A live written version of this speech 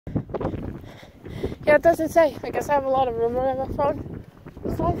Yeah, it doesn't say. I guess I have a lot of room on my phone.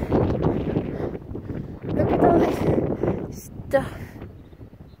 So, look at all this stuff.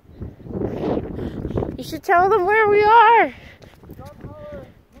 You should tell them where we are.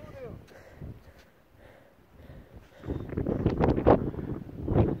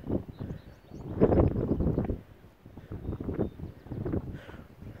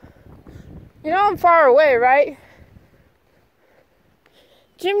 You know I'm far away, right?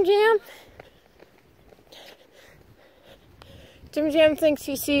 Jim Jam thinks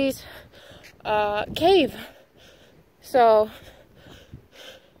he sees a cave. So,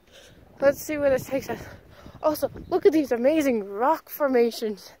 let's see where this takes us. Also, look at these amazing rock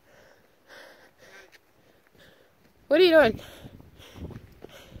formations. What are you doing?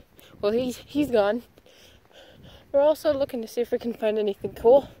 Well, he's gone. We're also looking to see if we can find anything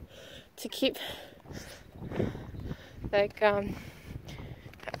cool to keep, like,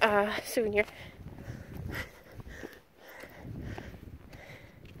 souvenir.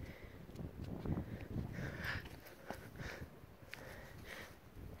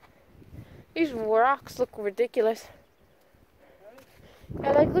 These rocks look ridiculous.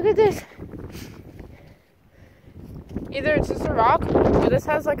 Yeah, like, look at this. Either it's just a rock, or this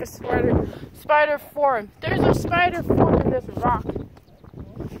has like a spider form. There's a spider form in this rock.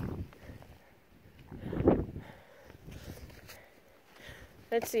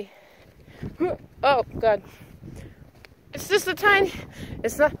 Let's see. Oh, God. It's just a tiny...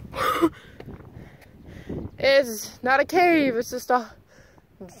 It's not... It's not a cave. It's just a...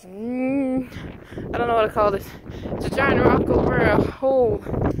 I don't know what to call this. It's a giant rock over a hole.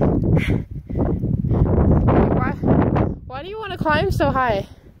 Why do you want to climb so high?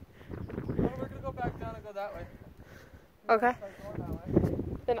 Well, we're going to go back down and go that way. Okay.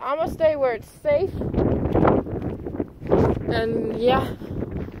 Then I'm going to stay where it's safe. And yeah.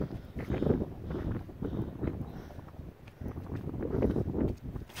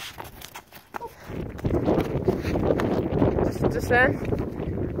 Just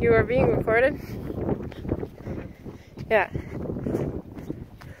then, you are being recorded. Yeah.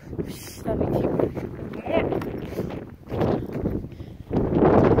 That'd be cute. Yeah.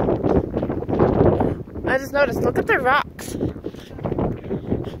 I just noticed, look at the rocks.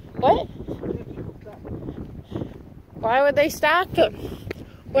 What? Why would they stack them?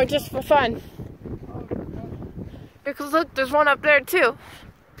 Or just for fun? Because look, there's one up there too.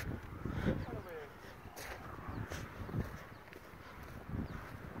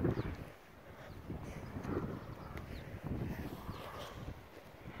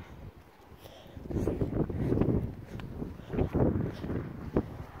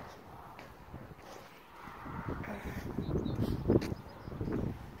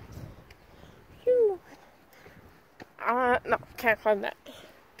 No, can't climb that.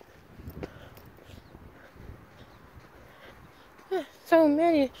 So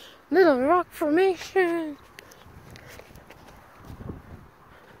many little rock formations.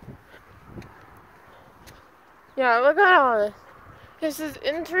 Yeah, look at all this. This is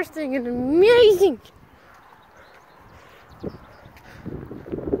interesting and amazing.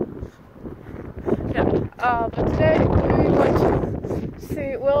 Yeah, but today we're going to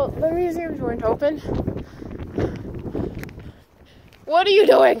see, well, the museums weren't open. What are you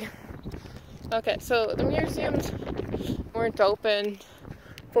doing? Okay, so the museums weren't open,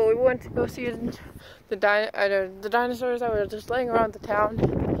 but we went to go see the dinosaurs that were just laying around the town.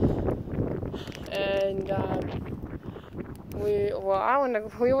 And we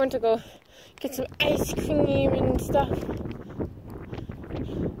went to go get some ice cream and stuff.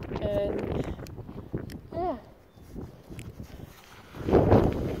 And yeah,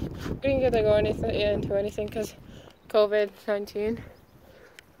 we didn't get to go into anything because COVID-19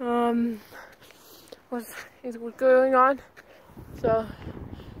 was going on. So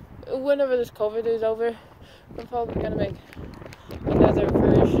whenever this COVID is over, we're probably gonna make another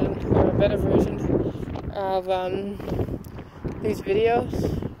version or a better version of these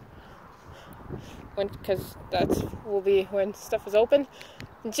videos, because will be when stuff is open.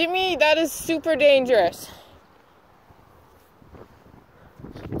 Jimmy, that is super dangerous.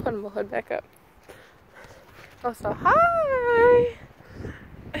 Put my hood back up. Oh, so hi.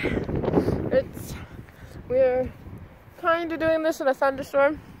 We're kind of doing this in a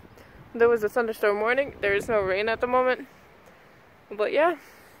thunderstorm. There was a thunderstorm warning. There is no rain at the moment. But yeah,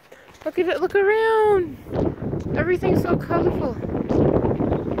 look at it. Look around. Everything's so colorful.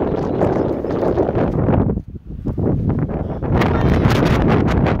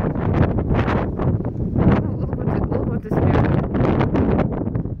 Look what this guy.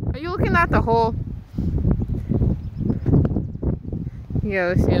 Are you looking at the hole? Yeah,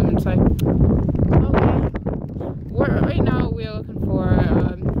 let's see him inside. Oh. right now we are looking for,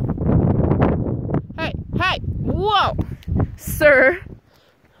 hey, whoa, sir.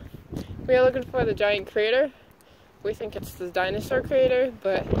 We are looking for the giant crater. We think it's the dinosaur crater,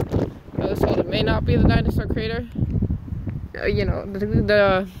 but I was told it may not be the dinosaur crater. You know,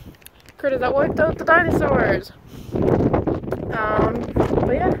 the critter that wiped out the dinosaurs.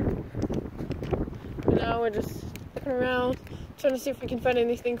 But yeah. Now we're just looking around, trying to see if we can find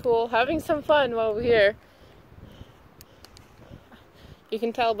anything cool, having some fun while we're here. You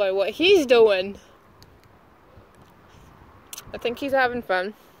can tell by what he's doing. I think he's having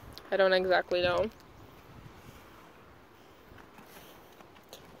fun. I don't exactly know.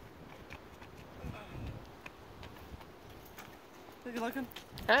 Are you looking?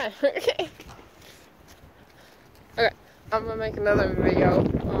 Hi. Okay. Okay, I'm gonna make another video.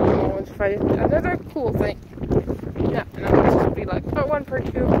 To find another cool thing. Yeah, and I'm gonna just be like part 1, part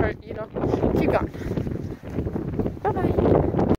 2, part, you know, keep going.